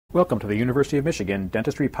Welcome to the University of Michigan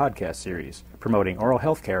Dentistry Podcast Series, promoting oral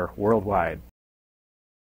health care worldwide.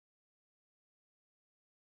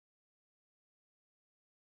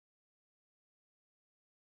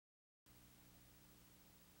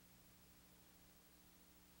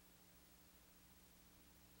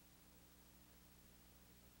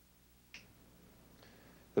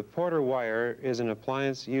 The Porter wire is an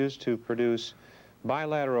appliance used to produce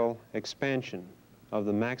bilateral expansion of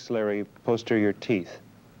the maxillary posterior teeth.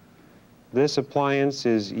 This appliance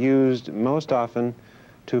is used most often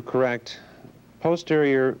to correct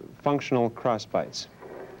posterior functional crossbites.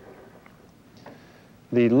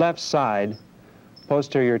 The left side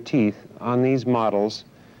posterior teeth on these models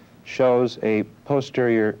shows a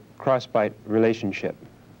posterior crossbite relationship.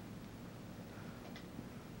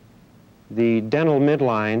 The dental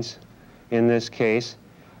midlines, in this case,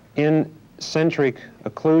 in centric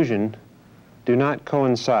occlusion, do not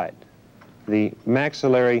coincide. The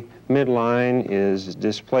maxillary midline is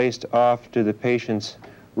displaced off to the patient's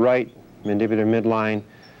right mandibular midline,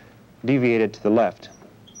 deviated to the left.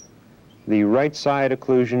 The right side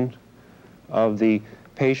occlusion of the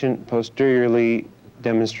patient posteriorly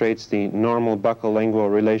demonstrates the normal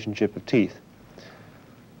buccolingual relationship of teeth.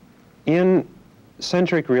 In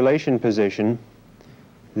centric relation position,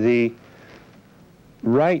 the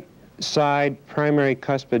right side primary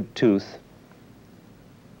cuspid tooth,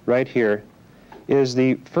 right here, is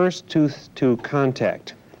the first tooth to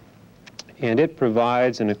contact, and it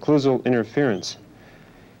provides an occlusal interference.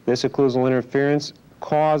 This occlusal interference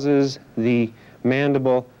causes the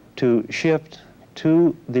mandible to shift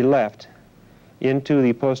to the left into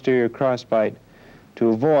the posterior crossbite to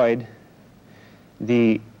avoid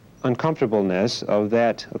the uncomfortableness of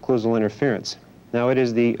that occlusal interference. Now, it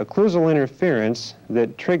is the occlusal interference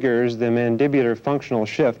that triggers the mandibular functional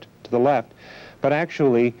shift to the left, but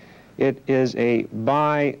actually it is a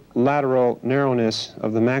bilateral narrowness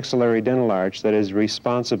of the maxillary dental arch that is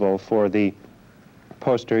responsible for the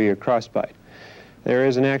posterior crossbite. There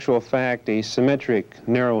is in actual fact a symmetric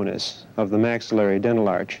narrowness of the maxillary dental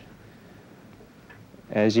arch,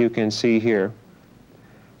 as you can see here,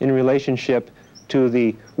 in relationship to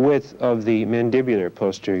the width of the mandibular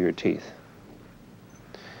posterior teeth.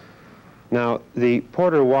 Now, the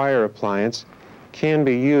Porter wire appliance can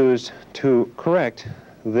be used to correct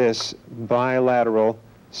this bilateral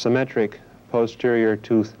symmetric posterior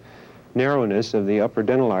tooth narrowness of the upper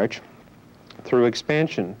dental arch through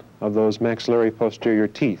expansion of those maxillary posterior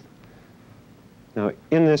teeth. Now,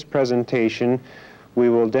 in this presentation, we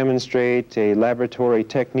will demonstrate a laboratory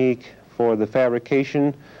technique for the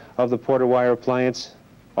fabrication of the Porter wire appliance.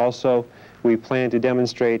 Also, we plan to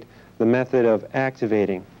demonstrate the method of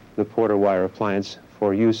activating the Porter wire appliance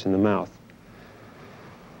for use in the mouth.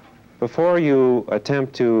 Before you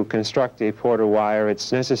attempt to construct a Porter wire,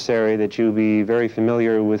 it's necessary that you be very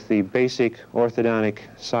familiar with the basic orthodontic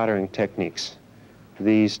soldering techniques.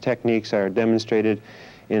 These techniques are demonstrated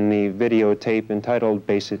in the videotape entitled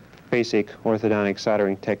Basic Orthodontic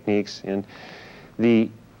Soldering Techniques, and the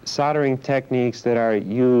soldering techniques that are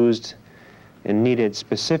used and needed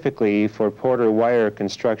specifically for Porter wire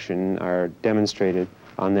construction are demonstrated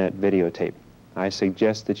on that videotape. I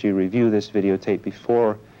suggest that you review this videotape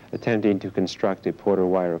before attempting to construct a Porter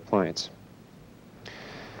wire appliance.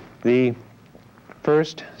 The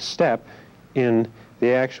first step in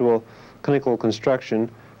the actual clinical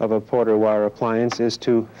construction of a Porter wire appliance is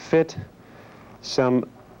to fit some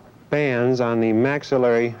bands on the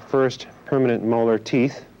maxillary first permanent molar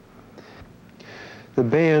teeth. The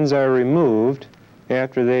bands are removed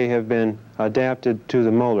after they have been adapted to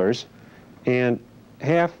the molars, and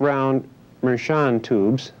half-round Mershon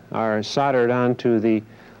tubes are soldered onto the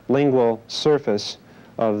lingual surface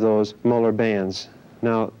of those molar bands.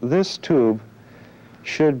 Now, this tube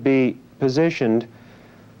should be positioned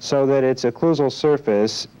so that its occlusal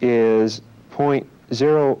surface is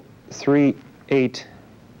 0.038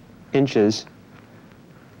 inches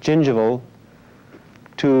gingival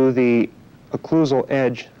to the occlusal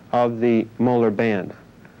edge of the molar band.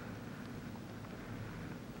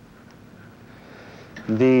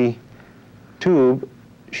 The tube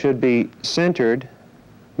should be centered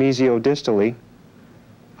mesiodistally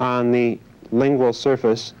on the lingual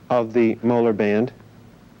surface of the molar band.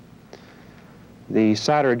 The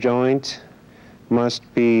solder joint must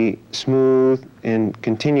be smooth and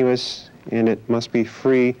continuous, and it must be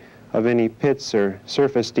free of any pits or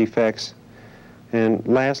surface defects. And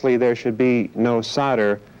lastly, there should be no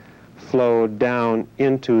solder flowed down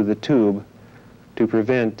into the tube to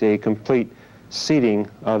prevent a complete seating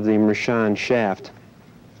of the Mershon shaft.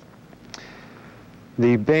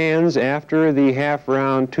 The bands, after the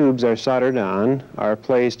half-round tubes are soldered on, are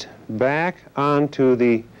placed back onto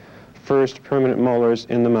the first permanent molars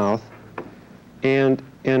in the mouth, and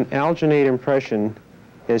an alginate impression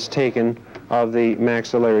is taken of the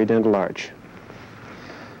maxillary dental arch.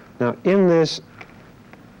 Now, in this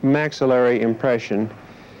maxillary impression,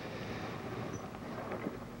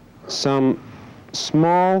 some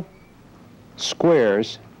small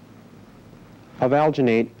squares of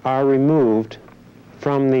alginate are removed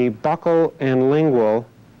from the buccal and lingual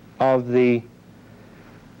of the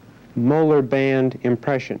molar band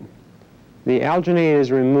impression. The alginate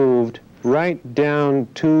is removed right down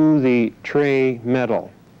to the tray metal.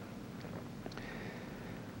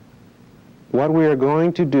 What we are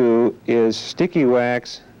going to do is sticky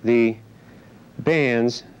wax the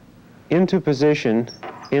bands into position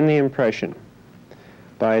in the impression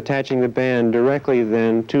by attaching the band directly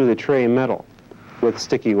then to the tray metal with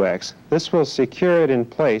sticky wax. This will secure it in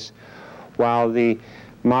place while the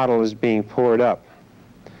model is being poured up.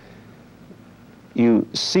 You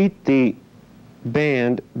seat the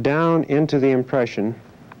band down into the impression.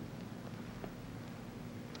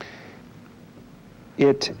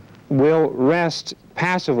 It will rest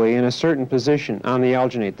passively in a certain position on the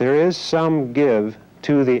alginate. There is some give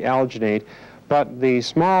to the alginate, but the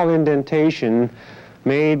small indentation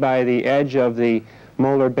made by the edge of the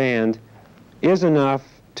molar band is enough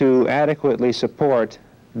to adequately support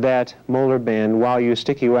that molar band while you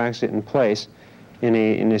sticky wax it in place in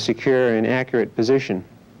a secure and accurate position.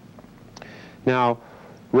 Now,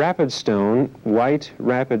 rapid stone, white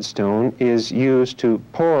rapid stone, is used to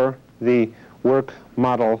pour the work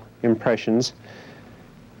model impressions.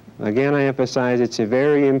 Again, I emphasize it's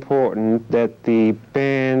very important that the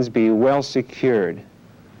bands be well secured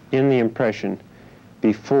in the impression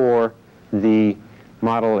before the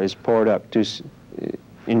model is poured up to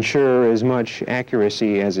ensure as much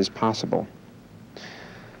accuracy as is possible.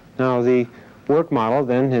 Now, the work model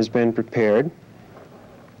then has been prepared.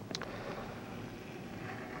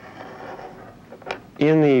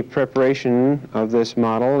 In the preparation of this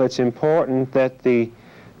model, it's important that the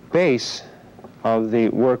base of the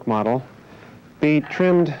work model be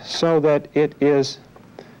trimmed so that it is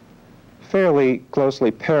fairly closely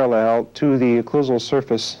parallel to the occlusal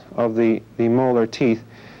surface of the molar teeth.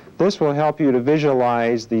 This will help you to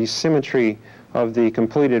visualize the symmetry of the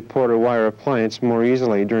completed Porter wire appliance more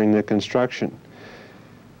easily during the construction.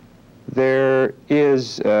 There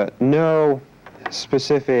is no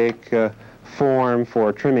specific form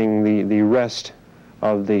for trimming the rest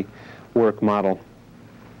of the work model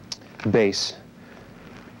base.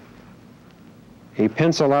 A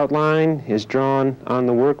pencil outline is drawn on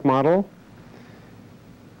the work model.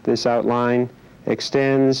 This outline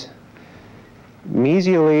extends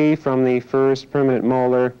mesially from the first permanent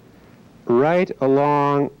molar right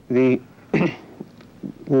along the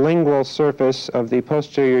lingual surface of the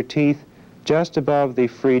posterior teeth just above the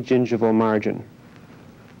free gingival margin.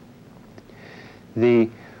 The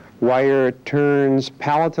wire turns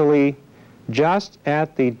palatally just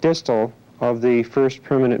at the distal of the first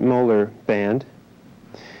permanent molar band,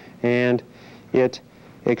 and it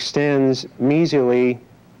extends mesially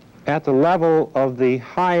at the level of the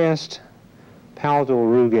highest palatal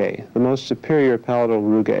rugae, the most superior palatal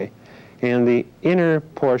rugae, and the inner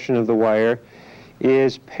portion of the wire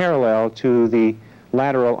is parallel to the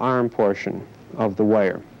lateral arm portion of the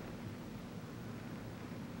wire.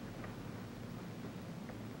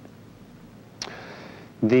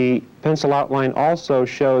 The pencil outline also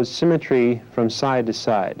shows symmetry from side to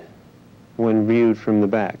side when viewed from the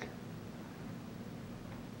back.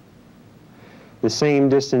 The same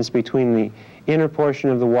distance between the inner portion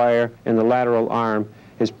of the wire and the lateral arm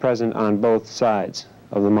is present on both sides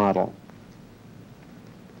of the model.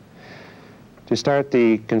 To start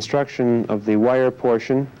the construction of the wire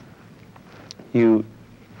portion, you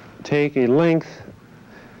take a length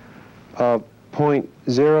of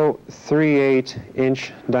 0.038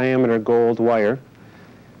 inch diameter gold wire.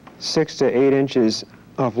 6 to 8 inches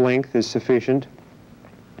of length is sufficient.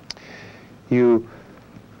 You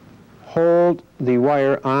hold the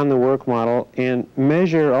wire on the work model and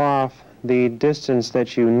measure off the distance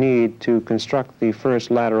that you need to construct the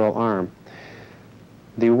first lateral arm.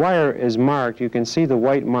 The wire is marked. You can see the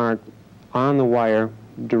white mark on the wire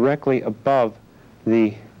directly above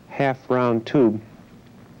the half-round tube.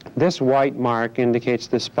 This white mark indicates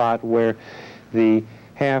the spot where the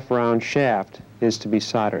half-round shaft is to be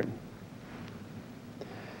soldered.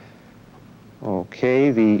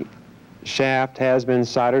 Okay, the shaft has been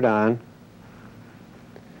soldered on.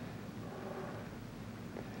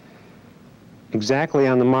 Exactly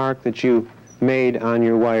on the mark that you made on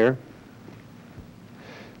your wire.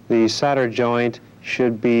 The solder joint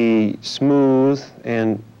should be smooth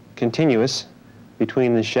and continuous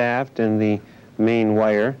between the shaft and the main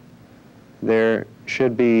wire. There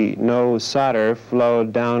should be no solder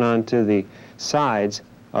flowed down onto the sides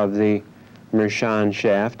of the Mershon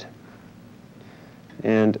shaft.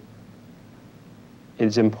 And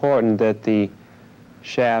it's important that the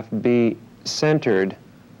shaft be centered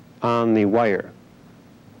on the wire,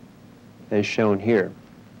 as shown here.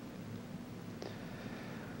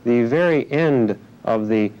 The very end of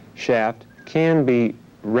the shaft can be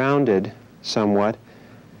rounded somewhat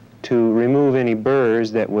to remove any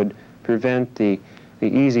burrs that would prevent the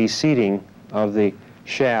easy seating of the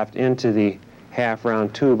shaft into the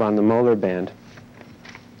half-round tube on the molar band.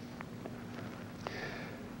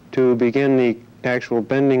 To begin the actual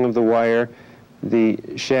bending of the wire, the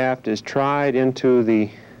shaft is tried into the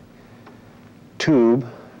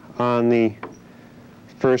tube on the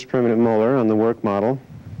first primitive molar on the work model.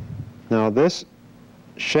 Now this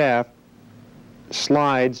shaft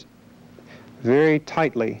slides very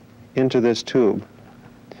tightly into this tube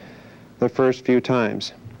the first few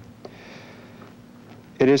times.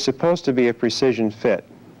 It is supposed to be a precision fit.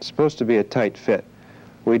 It's supposed to be a tight fit.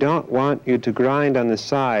 We don't want you to grind on the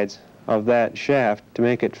sides of that shaft to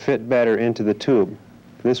make it fit better into the tube.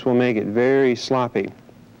 This will make it very sloppy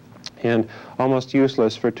and almost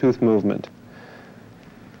useless for tooth movement.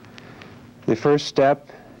 The first step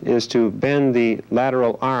is to bend the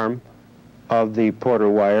lateral arm of the Porter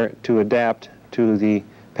wire to adapt to the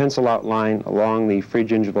pencil outline along the free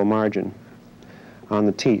gingival margin on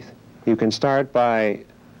the teeth. You can start by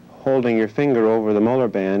holding your finger over the molar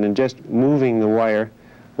band and just moving the wire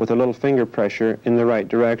with a little finger pressure in the right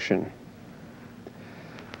direction.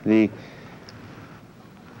 The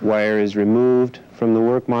wire is removed from the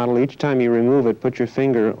work model. Each time you remove it, put your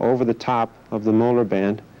finger over the top of the molar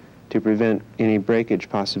band to prevent any breakage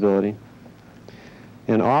possibility.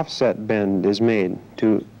 An offset bend is made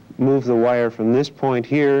to move the wire from this point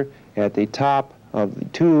here at the top of the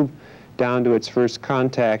tube down to its first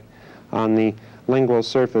contact on the lingual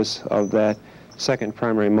surface of that second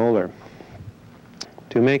primary molar.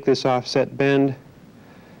 To make this offset bend,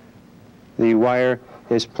 the wire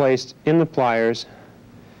is placed in the pliers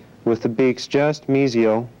with the beaks just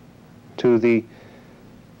mesial to the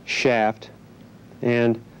shaft,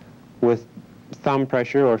 and with thumb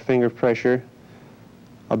pressure or finger pressure,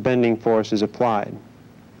 a bending force is applied.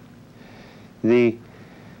 The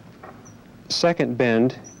second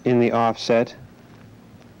bend in the offset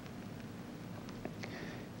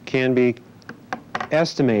can be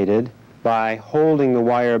estimated by holding the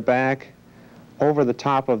wire back over the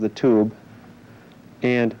top of the tube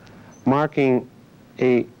and marking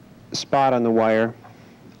a spot on the wire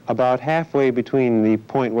about halfway between the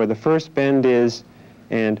point where the first bend is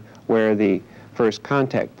and where the first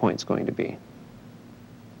contact point is going to be.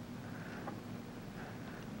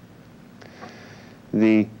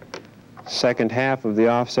 The second half of the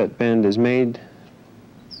offset bend is made,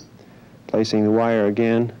 placing the wire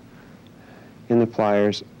again in the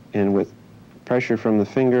pliers, and with pressure from the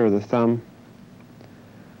finger or the thumb,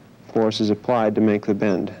 force is applied to make the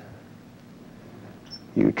bend.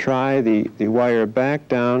 You try the wire back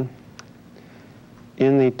down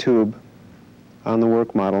in the tube on the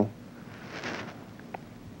work model.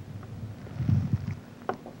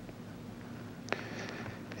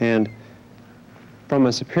 And from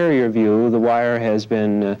a superior view, the wire has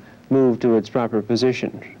been moved to its proper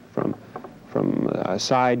position. From a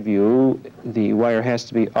side view, the wire has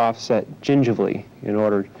to be offset gingivally in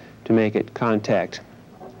order to make it contact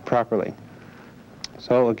properly.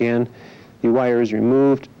 So again, the wire is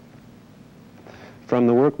removed from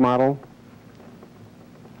the work model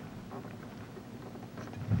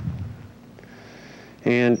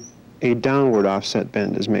and a downward offset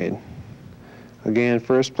bend is made. Again,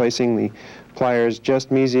 first placing the pliers just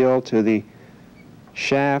mesial to the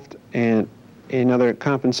shaft, and another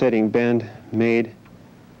compensating bend made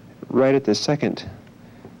right at the second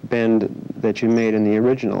bend that you made in the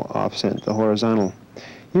original offset, the horizontal.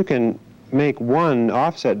 You can make one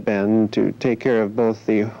offset bend to take care of both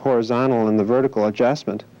the horizontal and the vertical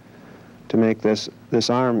adjustment to make this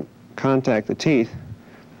arm contact the teeth,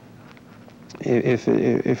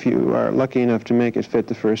 if you are lucky enough to make it fit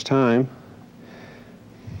the first time.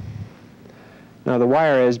 Now the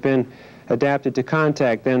wire has been adapted to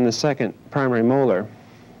contact then the second primary molar,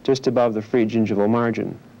 just above the free gingival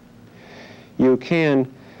margin. You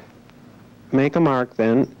can make a mark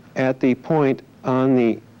then at the point on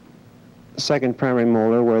the second primary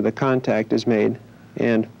molar where the contact is made,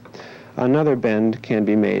 and another bend can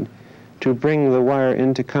be made to bring the wire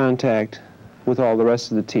into contact with all the rest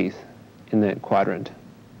of the teeth in that quadrant.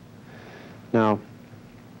 Now,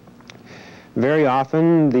 very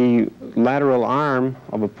often the lateral arm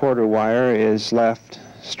of a Porter wire is left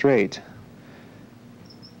straight.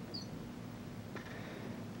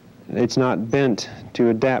 It's not bent to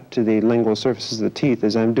adapt to the lingual surfaces of the teeth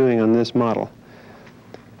as I'm doing on this model.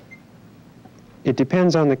 It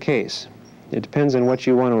depends on the case. It depends on what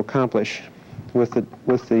you want to accomplish with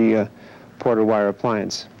the Porter wire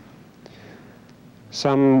appliance.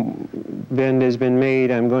 Some bend has been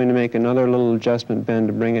made. I'm going to make another little adjustment bend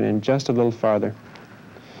to bring it in just a little farther.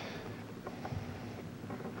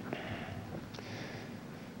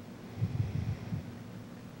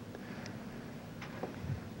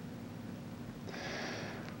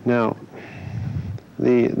 Now,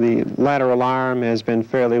 the lateral arm has been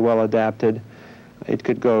fairly well adapted. It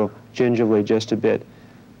could go gingerly just a bit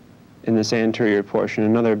in this anterior portion.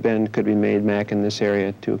 Another bend could be made back in this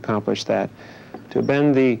area to accomplish that. To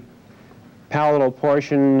bend the palatal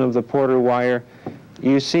portion of the Porter wire,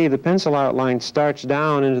 you see the pencil outline starts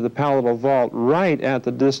down into the palatal vault right at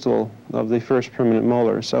the distal of the first permanent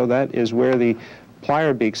molar. So that is where the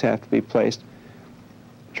plier beaks have to be placed.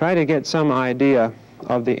 Try to get some idea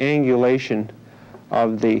of the angulation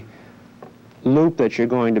of the loop that you're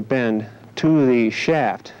going to bend to the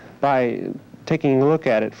shaft by taking a look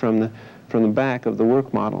at it from the back of the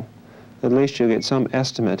work model. At least you'll get some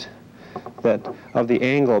estimate of the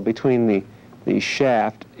angle between the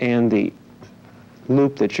shaft and the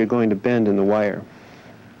loop that you're going to bend in the wire,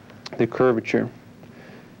 the curvature.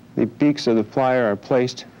 The beaks of the plier are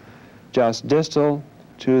placed just distal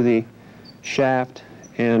to the shaft,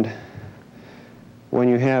 and when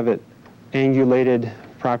you have it angulated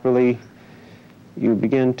properly, you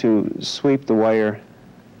begin to sweep the wire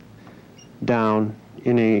down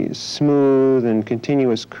in a smooth and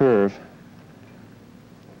continuous curve.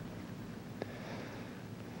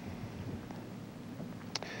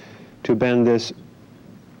 To bend this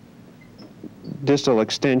distal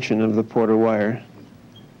extension of the Porter wire.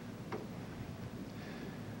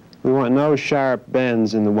 We want no sharp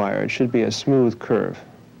bends in the wire. It should be a smooth curve,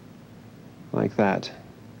 like that.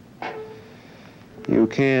 You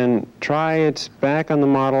can try it back on the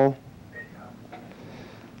model.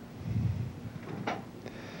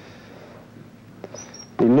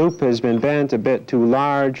 The loop has been bent a bit too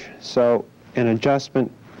large, so an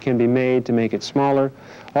adjustment can be made to make it smaller.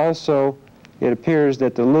 Also, it appears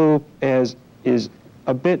that the loop is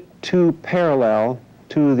a bit too parallel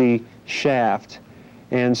to the shaft,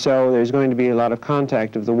 and so there's going to be a lot of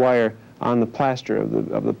contact of the wire on the plaster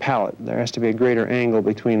of the pallet. There has to be a greater angle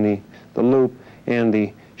between the loop and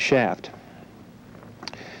the shaft.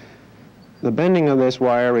 The bending of this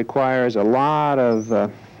wire requires a lot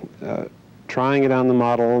of trying it on the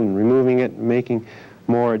model and removing it, making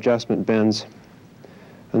more adjustment bends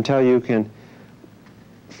until you can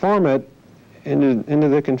form it into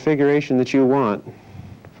the configuration that you want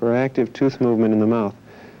for active tooth movement in the mouth.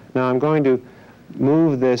 Now I'm going to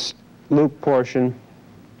move this loop portion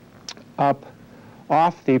up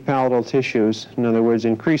off the palatal tissues. In other words,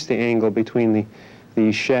 increase the angle between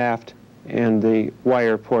the shaft and the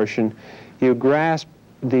wire portion. You grasp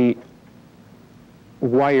the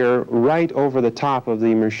wire right over the top of the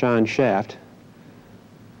Mershon shaft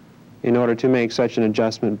in order to make such an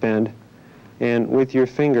adjustment bend, and with your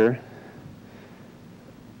finger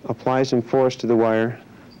apply some force to the wire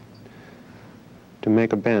to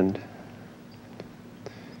make a bend.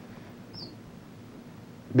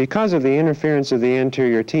 Because of the interference of the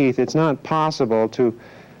anterior teeth, it's not possible to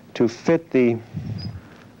fit the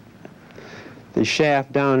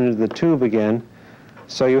shaft down into the tube again,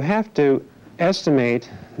 so you have to estimate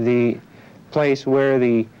the place where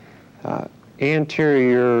the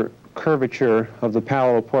anterior curvature of the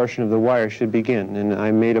palatal portion of the wire should begin. And I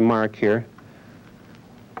made a mark here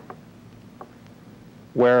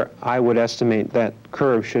where I would estimate that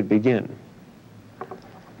curve should begin.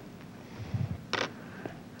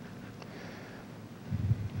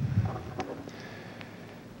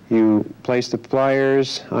 You place the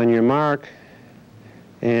pliers on your mark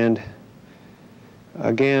and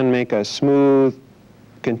again make a smooth,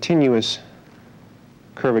 continuous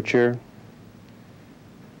curvature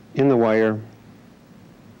in the wire.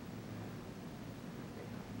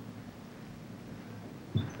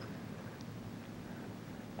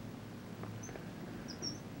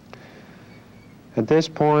 At this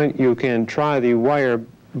point, you can try the wire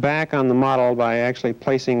back on the model by actually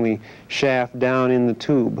placing the shaft down in the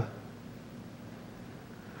tube,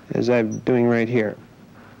 as I'm doing right here.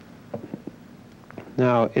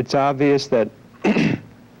 Now, it's obvious that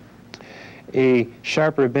a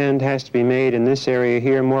sharper bend has to be made in this area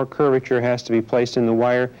here. More curvature has to be placed in the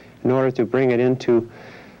wire in order to bring it into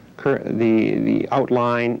the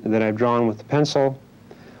outline that I've drawn with the pencil.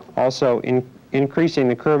 Also, increasing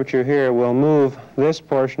the curvature here will move this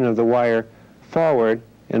portion of the wire forward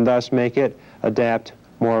and thus make it adapt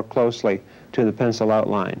more closely to the pencil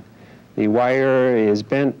outline. The wire is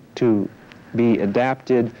bent to be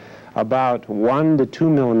adapted about 1 to 2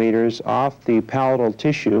 millimeters off the palatal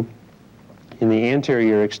tissue in the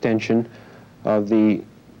anterior extension of the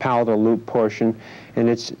palatal loop portion, and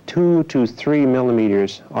it's 2 to 3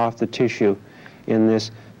 millimeters off the tissue in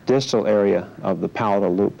this distal area of the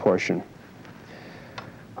palatal loop portion.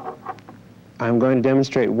 I'm going to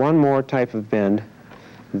demonstrate one more type of bend.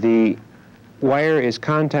 The wire is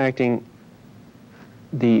contacting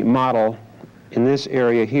the model in this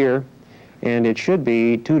area here, and it should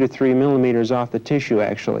be 2 to 3 millimeters off the tissue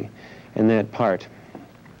actually in that part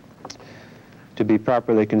to be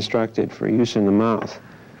properly constructed for use in the mouth.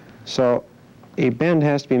 So a bend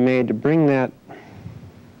has to be made to bring that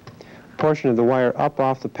portion of the wire up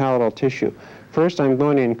off the palatal tissue. First, I'm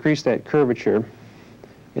going to increase that curvature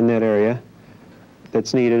in that area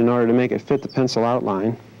that's needed in order to make it fit the pencil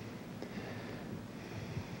outline.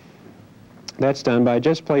 That's done by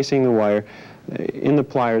just placing the wire in the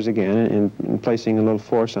pliers again and placing a little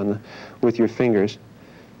force on with your fingers.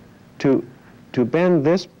 To bend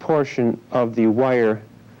this portion of the wire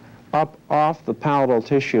up off the palatal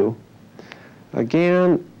tissue,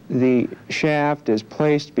 again, the shaft is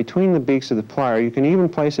placed between the beaks of the plier. You can even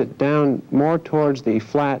place it down more towards the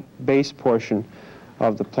flat base portion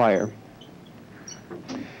of the plier.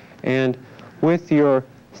 And with your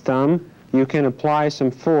thumb, you can apply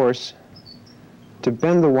some force to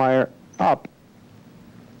bend the wire up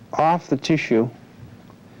off the tissue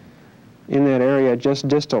in that area just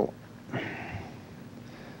distal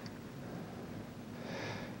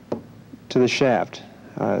to the shaft.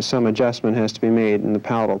 Some adjustment has to be made in the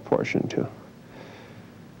palatal portion to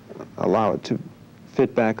allow it to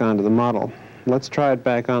fit back onto the model. Let's try it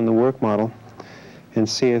back on the work model and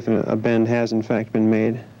see if a bend has in fact been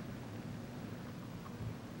made.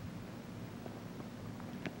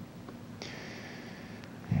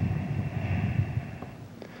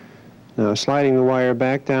 Now, sliding the wire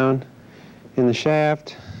back down in the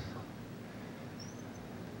shaft,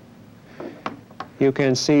 you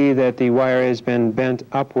can see that the wire has been bent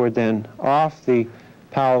upward then off the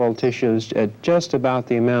palatal tissues at just about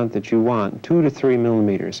the amount that you want, 2 to 3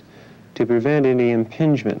 millimeters, to prevent any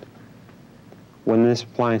impingement when this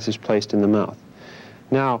appliance is placed in the mouth.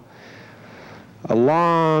 Now, a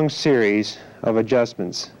long series of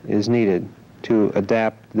adjustments is needed to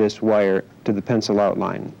adapt this wire to the pencil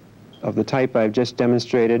outline of the type I've just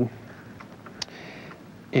demonstrated.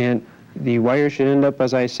 And the wire should end up,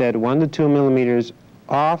 as I said, 1 to 2 millimeters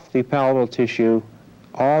off the palatal tissue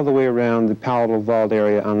all the way around the palatal vault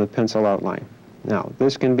area on the pencil outline. Now,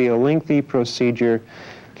 this can be a lengthy procedure,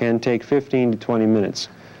 can take 15 to 20 minutes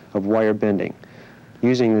of wire bending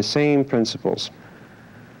using the same principles.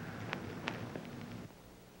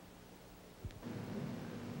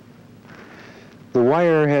 The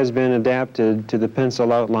wire has been adapted to the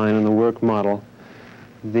pencil outline on the work model.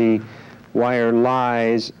 The wire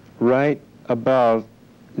lies right above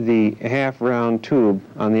the half-round tube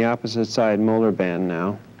on the opposite side molar band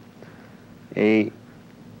now. A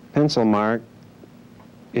pencil mark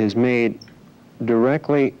is made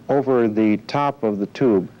directly over the top of the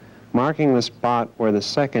tube, marking the spot where the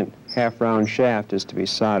second half-round shaft is to be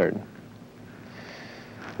soldered.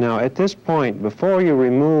 Now, at this point, before you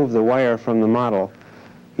remove the wire from the model,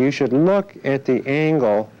 you should look at the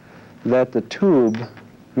angle that the tube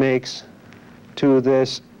makes to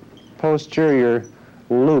this posterior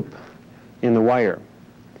loop in the wire.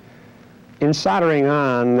 In soldering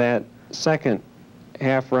on that second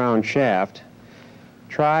half-round shaft,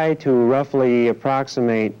 try to roughly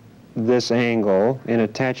approximate this angle in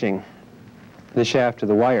attaching the shaft to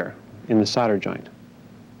the wire in the solder joint.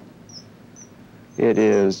 It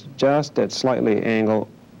is just at slightly angle,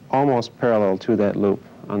 almost parallel to that loop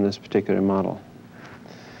on this particular model.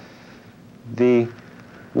 The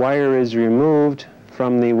wire is removed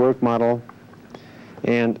from the work model,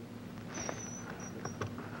 and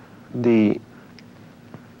the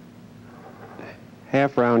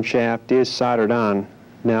half-round shaft is soldered on.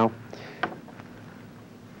 Now,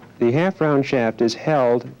 the half-round shaft is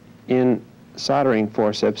held in soldering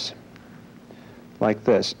forceps like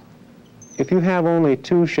this. If you have only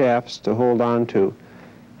 2 shafts to hold on to,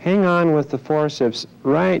 hang on with the forceps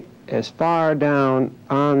right as far down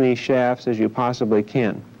on these shafts as you possibly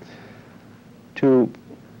can to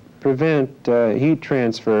prevent heat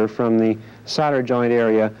transfer from the solder joint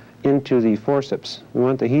area into the forceps. We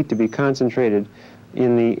want the heat to be concentrated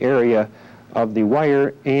in the area of the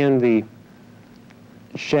wire and the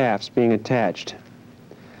shafts being attached.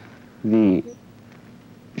 The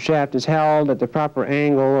shaft is held at the proper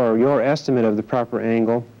angle, or your estimate of the proper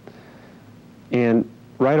angle, and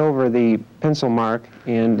right over the pencil mark,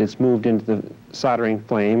 and it's moved into the soldering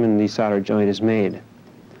flame and the solder joint is made.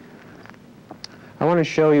 I want to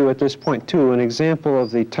show you at this point too an example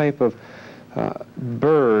of the type of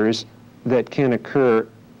burrs that can occur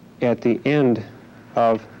at the end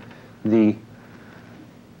of the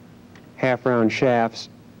half-round shafts.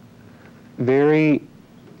 Very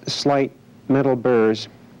slight metal burrs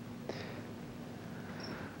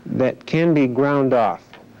that can be ground off,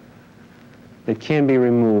 that can be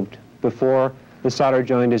removed before the solder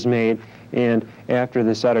joint is made and after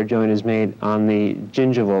the solder joint is made on the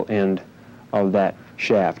gingival end of that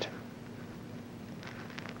shaft.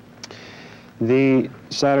 The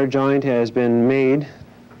solder joint has been made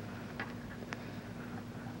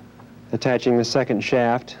attaching the second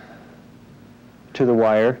shaft to the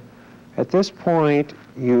wire. At this point,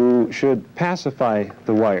 you should pacify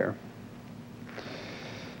the wire.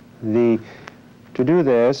 To do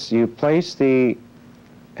this, you place the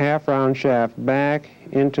half-round shaft back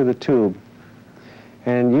into the tube,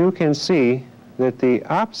 and you can see that the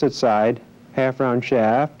opposite side half-round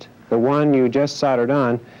shaft, the one you just soldered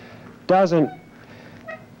on, doesn't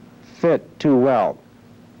fit too well.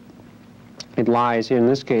 It lies, in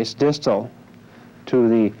this case, distal to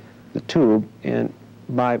the tube, and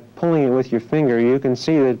by pulling it with your finger, you can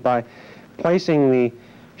see that by placing the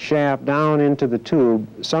shaft down into the tube,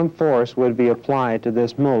 some force would be applied to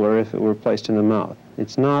this molar if it were placed in the mouth.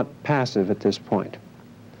 It's not passive at this point.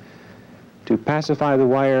 To pacify the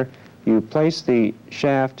wire, you place the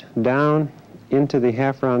shaft down into the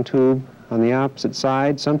half-round tube on the opposite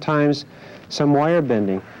side. Sometimes some wire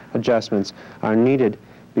bending adjustments are needed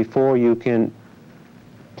before you can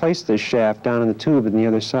place this shaft down in the tube on the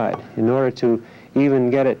other side in order to even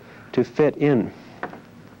get it to fit in.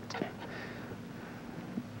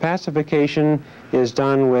 Pacification is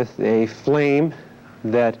done with a flame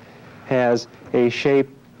that has a shape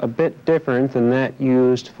a bit different than that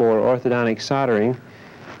used for orthodontic soldering.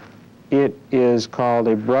 It is called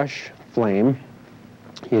a brush flame.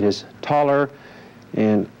 It is taller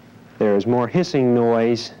and there is more hissing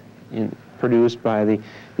noise produced by the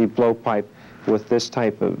blowpipe with this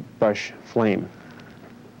type of brush flame.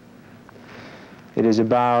 It is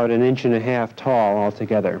about 1.5 inches tall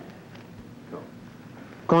altogether. I'm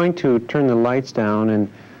going to turn the lights down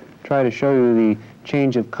and try to show you the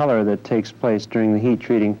change of color that takes place during the heat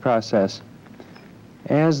treating process.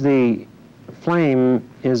 As the flame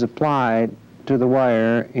is applied to the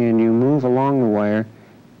wire and you move along the wire,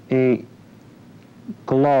 a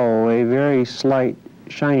glow, a very slight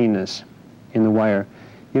shininess in the wire.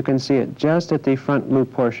 You can see it just at the front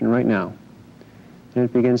loop portion right now, and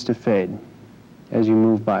it begins to fade as you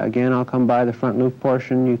move by. Again, I'll come by the front loop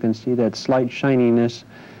portion. You can see that slight shininess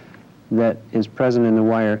that is present in the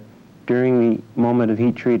wire during the moment of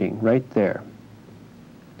heat treating, right there.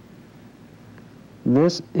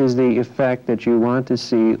 This is the effect that you want to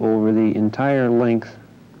see over the entire length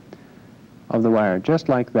of the wire, just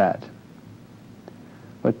like that.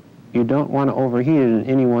 But you don't want to overheat it in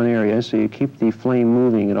any one area, so you keep the flame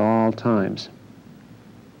moving at all times.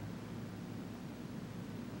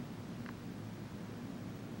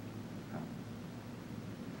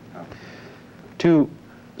 To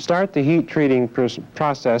start the heat treating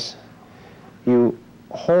process, you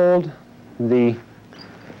hold the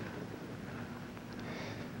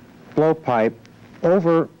blowpipe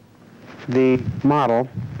over the model.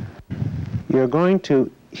 You're going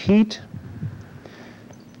to heat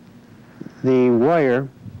the wire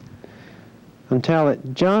until it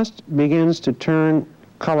just begins to turn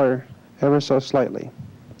color ever so slightly.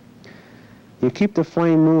 You keep the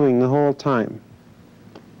flame moving the whole time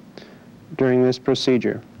during this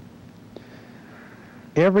procedure.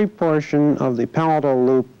 Every portion of the palatal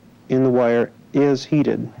loop in the wire is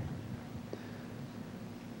heated.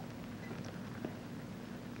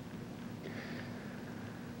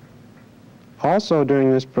 Also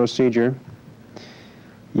during this procedure,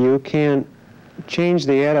 you can change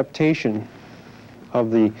the adaptation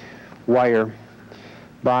of the wire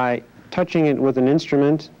by touching it with an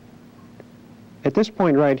instrument. At this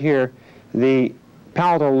point right here, the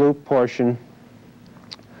palatal loop portion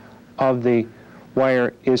of the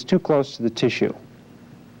wire is too close to the tissue.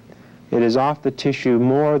 It is off the tissue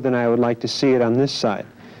more than I would like to see it on this side.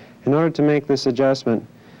 In order to make this adjustment,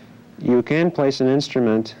 you can place an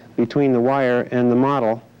instrument between the wire and the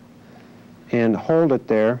model and hold it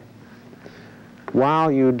there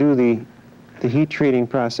while you do the heat treating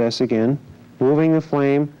process again, moving the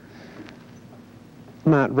flame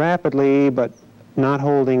not rapidly, but not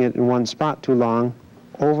holding it in one spot too long,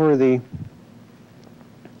 over the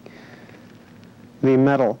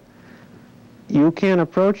metal. You can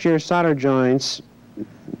approach your solder joints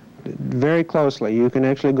very closely. You can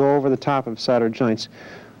actually go over the top of solder joints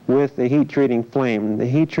with the heat treating flame. The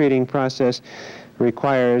heat treating process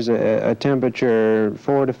requires a temperature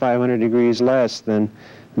 400 to 500 degrees less than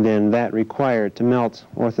that required to melt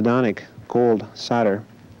orthodontic gold solder.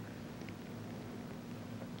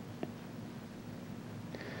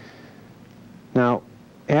 Now,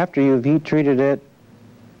 after you've heat treated it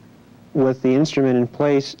with the instrument in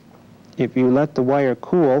place, if you let the wire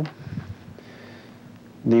cool,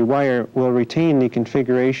 the wire will retain the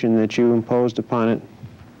configuration that you imposed upon it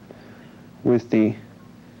with the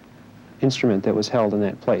instrument that was held in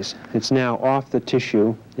that place. It's now off the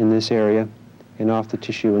tissue in this area and off the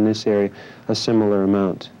tissue in this area a similar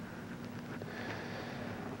amount.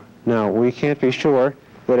 Now, we can't be sure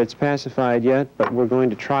that it's pacified yet, but we're going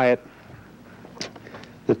to try it,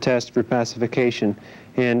 the test for pacification.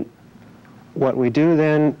 And what we do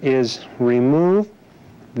then is remove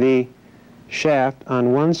the shaft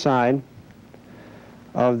on one side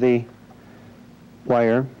of the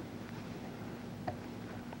wire,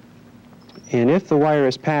 and if the wire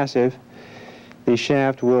is passive, the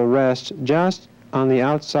shaft will rest just on the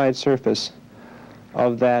outside surface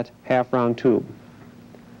of that half-round tube.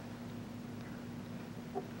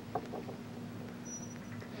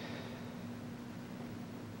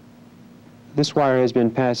 This wire has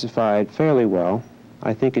been pacified fairly well.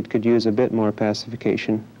 I think it could use a bit more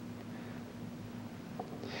pacification.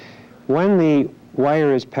 When the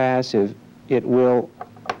wire is passive, it will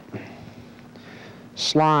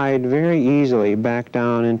slide very easily back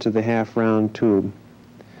down into the half-round tube.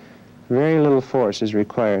 Very little force is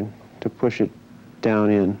required to push it down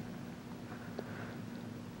in.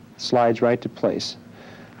 It slides right to place.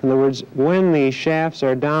 In other words, when the shafts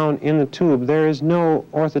are down in the tube, there is no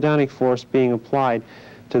orthodontic force being applied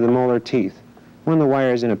to the molar teeth when the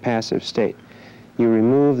wire is in a passive state. You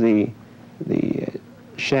remove the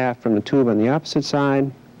shaft from the tube on the opposite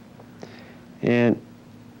side, and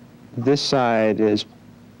this side is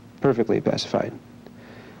perfectly pacified.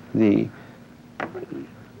 The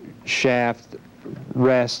shaft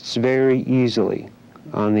rests very easily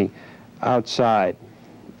on the outside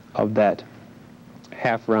of that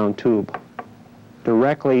half-round tube,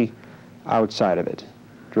 directly outside of it,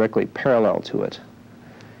 directly parallel to it.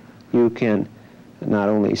 You can not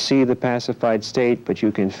only see the pacified state, but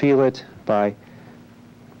you can feel it by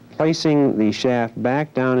placing the shaft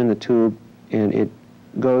back down in the tube, and it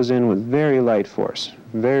goes in with very light force.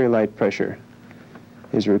 Very light pressure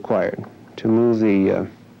is required to move the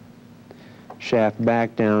shaft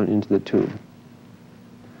back down into the tube.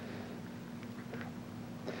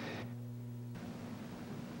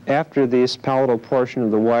 After this palatal portion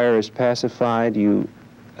of the wire is pacified, you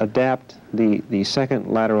adapt the second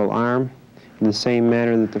lateral arm in the same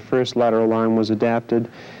manner that the first lateral arm was adapted.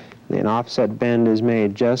 An offset bend is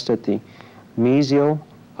made just at the mesial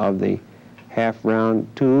of the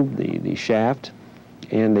half-round tube, the shaft,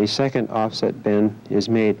 and a second offset bend is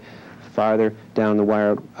made farther down the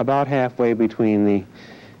wire, about halfway between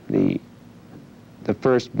the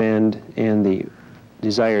first bend and the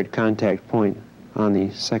desired contact point on the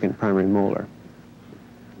second primary molar.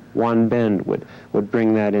 One bend would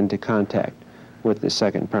bring that into contact with the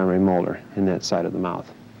second primary molar in that side of the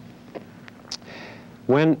mouth.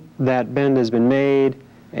 When that bend has been made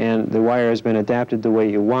and the wire has been adapted the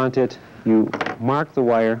way you want it, you mark the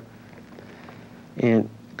wire and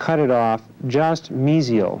cut it off just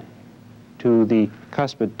mesial to the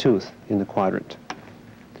cuspid tooth in the quadrant.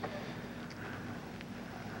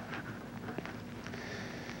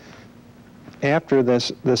 After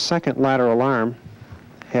this, the second lateral arm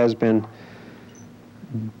has been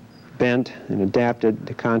bent and adapted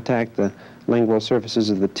to contact the lingual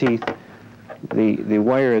surfaces of the teeth, the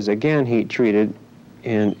wire is again heat treated,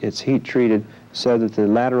 and it's heat treated so that the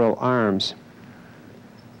lateral arms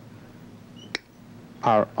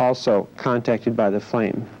are also contacted by the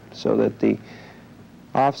flame, so that the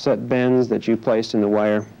offset bends that you placed in the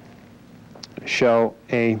wire show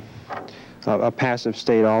a passive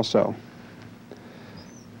state also.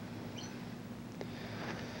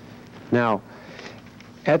 Now,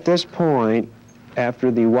 at this point,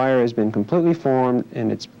 after the wire has been completely formed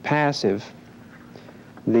and it's passive,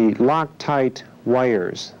 the Loctite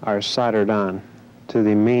wires are soldered on to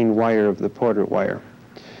the main wire of the Porter wire.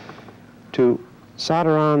 To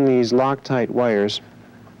solder on these Loctite wires,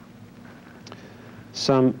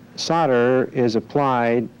 some solder is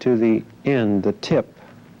applied to the end, the tip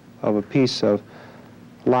of a piece of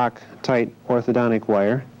Loctite orthodontic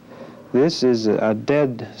wire. This is a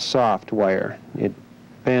dead soft wire. It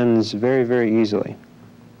bends very, very easily.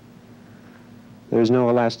 There's no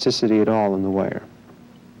elasticity at all in the wire.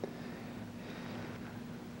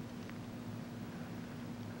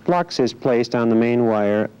 Flux is placed on the main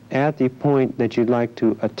wire at the point that you'd like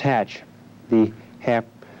to attach the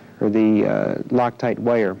Loctite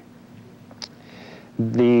wire.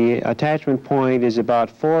 The attachment point is about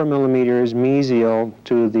 4 millimeters mesial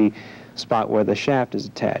to the spot where the shaft is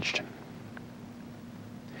attached.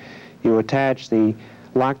 You attach the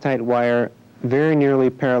Loctite wire very nearly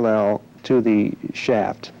parallel to the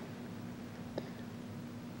shaft,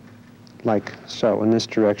 like so, in this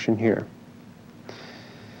direction here.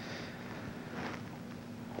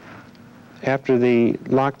 After the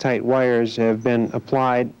Loctite wires have been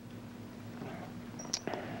applied,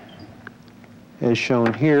 as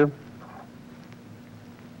shown here,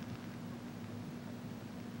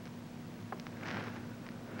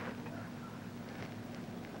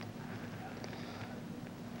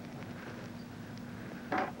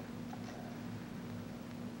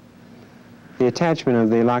 the attachment of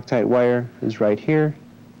the Loctite wire is right here,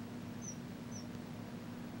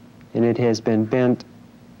 and it has been bent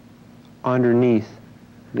underneath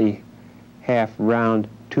the half-round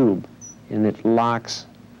tube, and it locks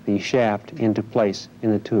the shaft into place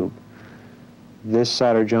in the tube. This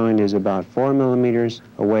solder joint is about 4 millimeters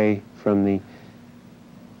away from the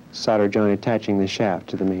solder joint attaching the shaft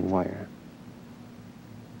to the main wire.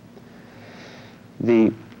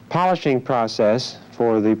 The polishing process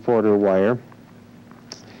for the Porter wire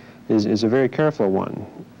is a very careful one.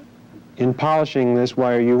 In polishing this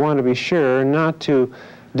wire, you want to be sure not to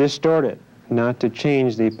distort it, not to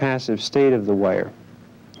change the passive state of the wire.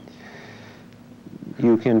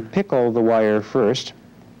 You can pickle the wire first,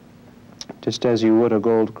 just as you would a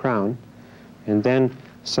gold crown, and then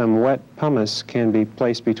some wet pumice can be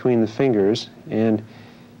placed between the fingers, and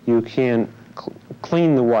you can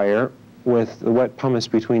clean the wire with the wet pumice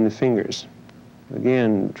between the fingers.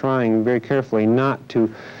 Again, trying very carefully not to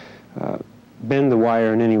bend the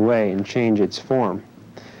wire in any way and change its form.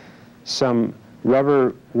 Some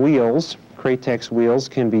rubber wheels, Kratex wheels,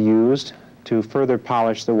 can be used to further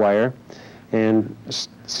polish the wire, and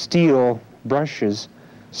steel brushes,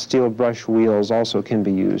 steel brush wheels also can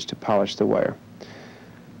be used to polish the wire.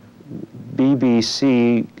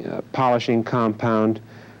 BBC polishing compound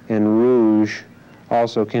and rouge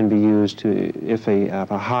also can be used to, if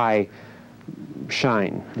a high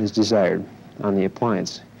shine is desired on the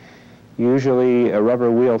appliance. Usually a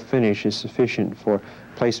rubber wheel finish is sufficient for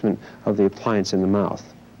placement of the appliance in the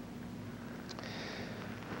mouth.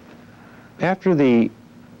 After the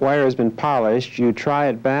wire has been polished, you try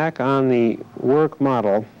it back on the work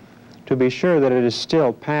model to be sure that it is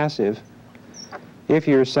still passive. If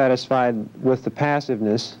you're satisfied with the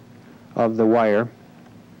passiveness of the wire,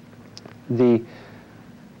 the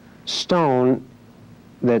stone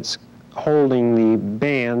that's holding the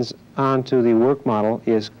bands onto the work model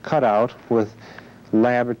is cut out with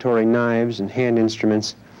laboratory knives and hand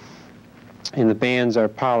instruments, and the bands are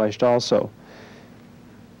polished also.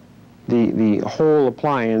 The whole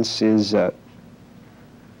appliance is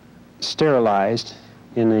sterilized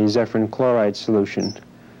in a Zephyrin chloride solution,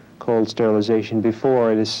 cold sterilization,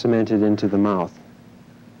 before it is cemented into the mouth.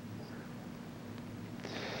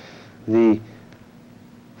 The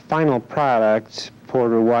final product,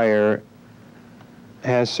 Porter wire,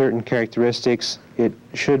 has certain characteristics. It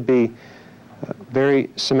should be very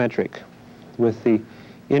symmetric, with the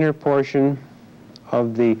inner portion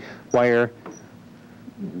of the wire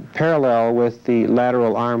parallel with the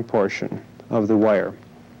lateral arm portion of the wire.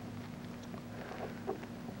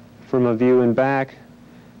 From a view in back,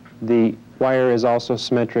 the wire is also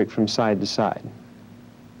symmetric from side to side.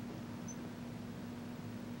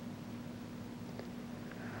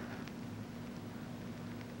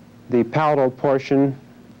 The palatal portion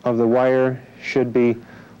of the wire should be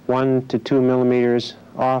 1 to 2 millimeters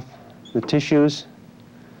off the tissues.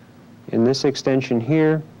 In this extension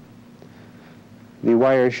here, the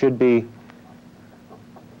wire should be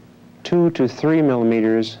 2 to 3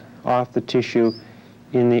 millimeters off the tissue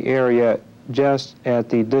in the area just at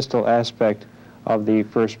the distal aspect of the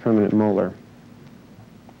first permanent molar.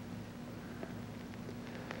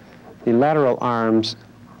 The lateral arms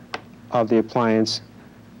of the appliance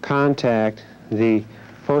contact the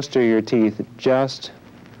posterior teeth just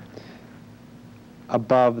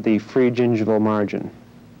above the free gingival margin.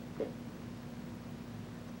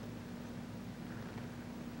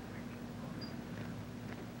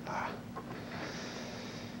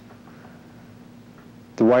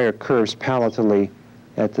 The wire curves palatally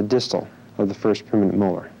at the distal of the first permanent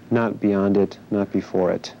molar, not beyond it, not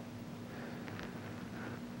before it.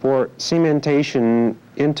 For cementation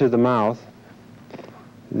into the mouth,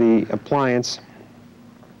 the appliance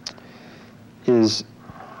is,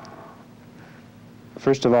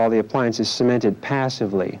 first of all, the appliance is cemented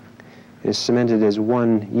passively. It is cemented as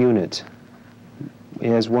one unit.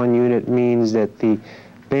 As one unit means that the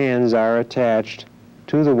bands are attached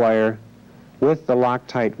to the wire with the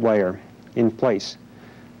Loctite wire in place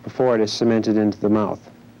before it is cemented into the mouth.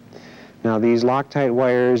 Now, these Loctite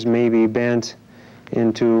wires may be bent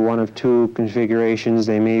into one of two configurations.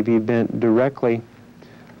 They may be bent directly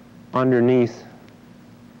underneath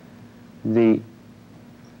the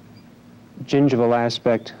gingival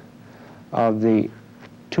aspect of the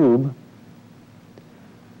tube,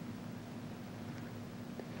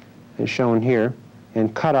 as shown here,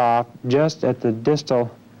 and cut off just at the distal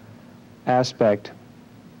aspect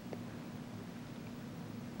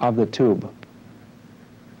of the tube.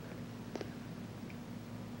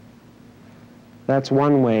 That's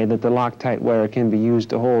one way that the Loctite wire can be used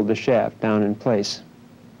to hold the shaft down in place.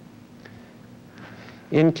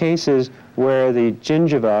 In cases where the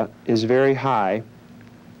gingiva is very high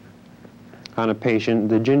on a patient,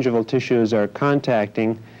 the gingival tissues are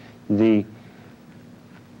contacting the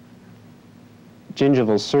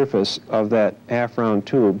gingival surface of that half-round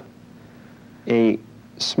tube, a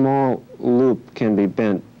small loop can be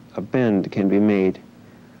bent, a bend can be made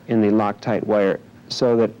in the Loctite wire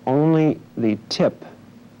so that only the tip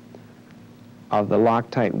of the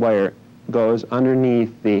Loctite wire goes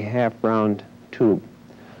underneath the half-round tube.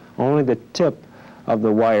 Only the tip of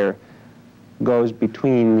the wire goes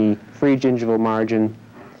between the free gingival margin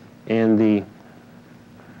and the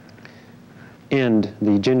end,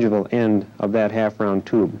 the gingival end of that half-round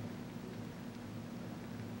tube.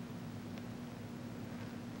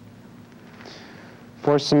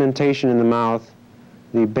 For cementation in the mouth,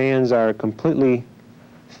 the bands are completely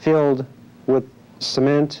filled with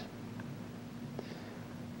cement,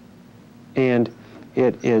 and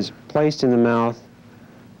it is placed in the mouth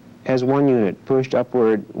as one unit, pushed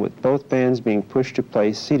upward, with both bands being pushed to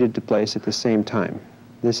place, seated to place at the same time.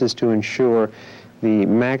 This is to ensure the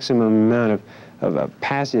maximum amount of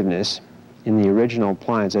passiveness in the original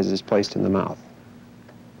appliance as it's placed in the mouth.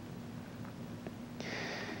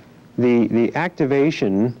 The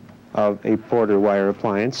activation of a Porter wire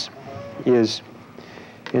appliance is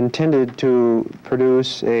intended to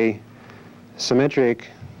produce a symmetric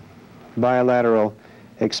bilateral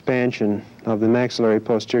expansion of the maxillary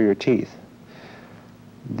posterior teeth.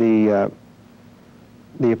 The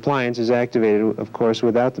appliance is activated, of course,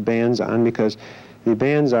 without the bands on, because the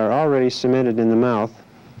bands are already cemented in the mouth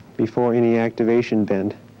before any activation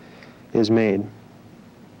bend is made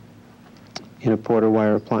in a Porter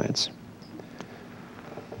wire appliance.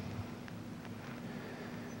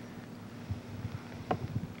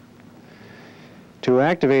 To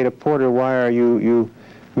activate a Porter wire, you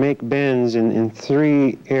make bends in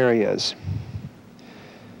three areas.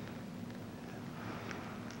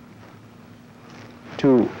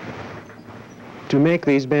 To make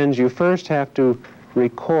these bends, you first have to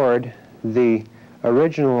record the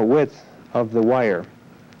original width of the wire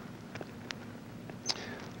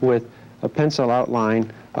with a pencil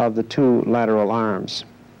outline of the two lateral arms.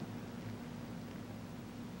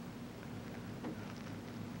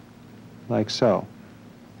 Like so.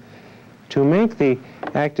 To make the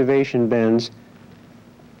activation bends,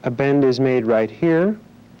 a bend is made right here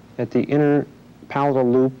at the inner palatal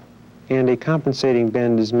loop, and a compensating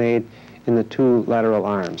bend is made in the two lateral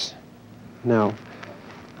arms. Now,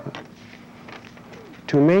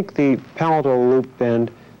 to make the palatal loop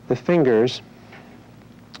bend, the fingers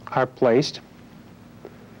are placed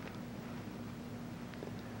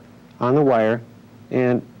on the wire,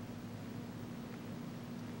 and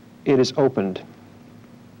it is opened.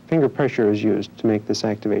 Finger pressure is used to make this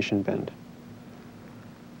activation bend.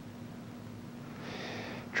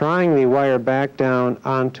 Drawing the wire back down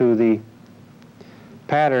onto the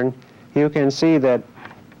pattern, you can see that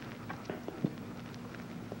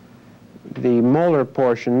the molar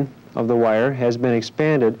portion of the wire has been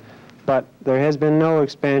expanded, but there has been no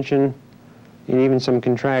expansion and even some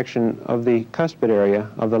contraction of the cuspid area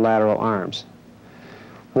of the lateral arms.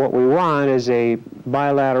 What we want is a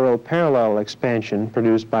bilateral parallel expansion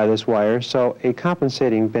produced by this wire, so a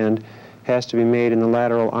compensating bend has to be made in the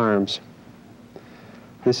lateral arms.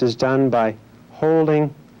 This is done by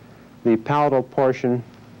holding the palatal portion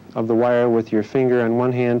of the wire with your finger on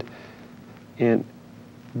one hand and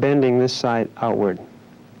bending this side outward,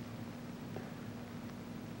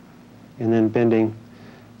 and then bending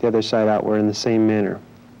the other side outward in the same manner.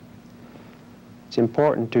 It's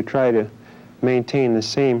important to try to maintain the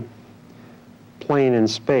same plane in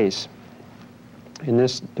space in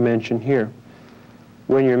this dimension here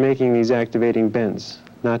when you're making these activating bends,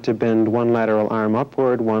 not to bend one lateral arm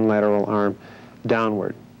upward, one lateral arm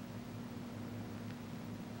downward.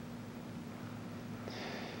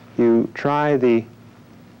 You try the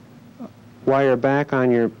wire back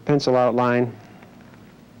on your pencil outline,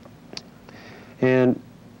 and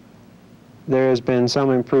there has been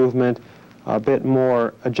some improvement. A bit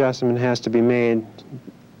more adjustment has to be made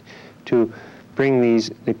to bring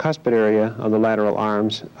the cuspid area of the lateral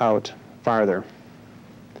arms out farther.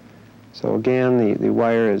 So again, the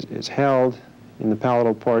wire is held in the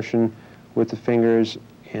palatal portion with the fingers,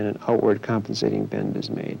 and an outward compensating bend is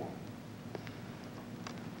made.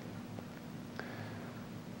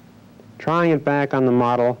 Trying it back on the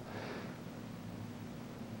model,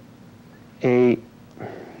 a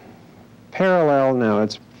parallel, now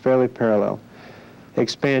it's fairly parallel,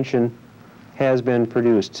 expansion has been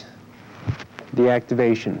produced, the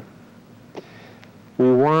activation.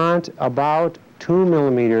 We want about 2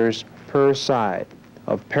 millimeters per side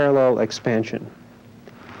of parallel expansion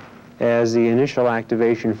as the initial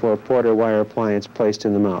activation for a Porter wire appliance placed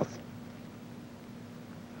in the mouth.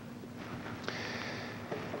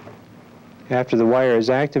 After the wire is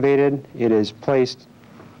activated, it is placed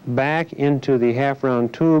back into the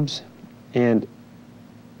half-round tubes, and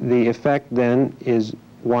the effect then is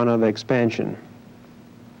one of expansion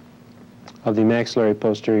of the maxillary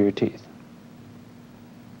posterior teeth.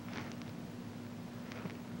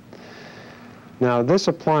 Now, this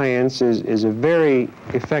appliance is very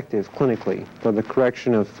effective clinically for the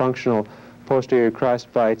correction of functional posterior cross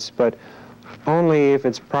bites, but only if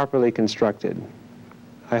it's properly constructed.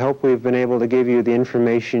 I hope we've been able to give you the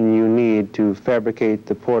information you need to fabricate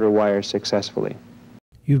the Porter wire successfully.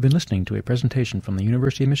 You've been listening to a presentation from the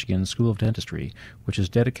University of Michigan School of Dentistry, which is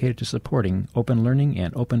dedicated to supporting open learning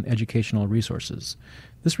and open educational resources.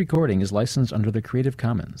 This recording is licensed under the Creative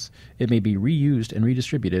Commons. It may be reused and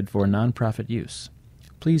redistributed for nonprofit use.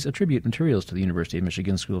 Please attribute materials to the University of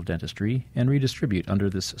Michigan School of Dentistry and redistribute under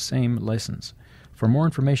this same license. For more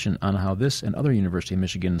information on how this and other University of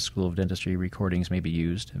Michigan School of Dentistry recordings may be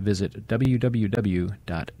used, visit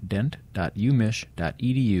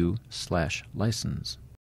www.dent.umich.edu/license.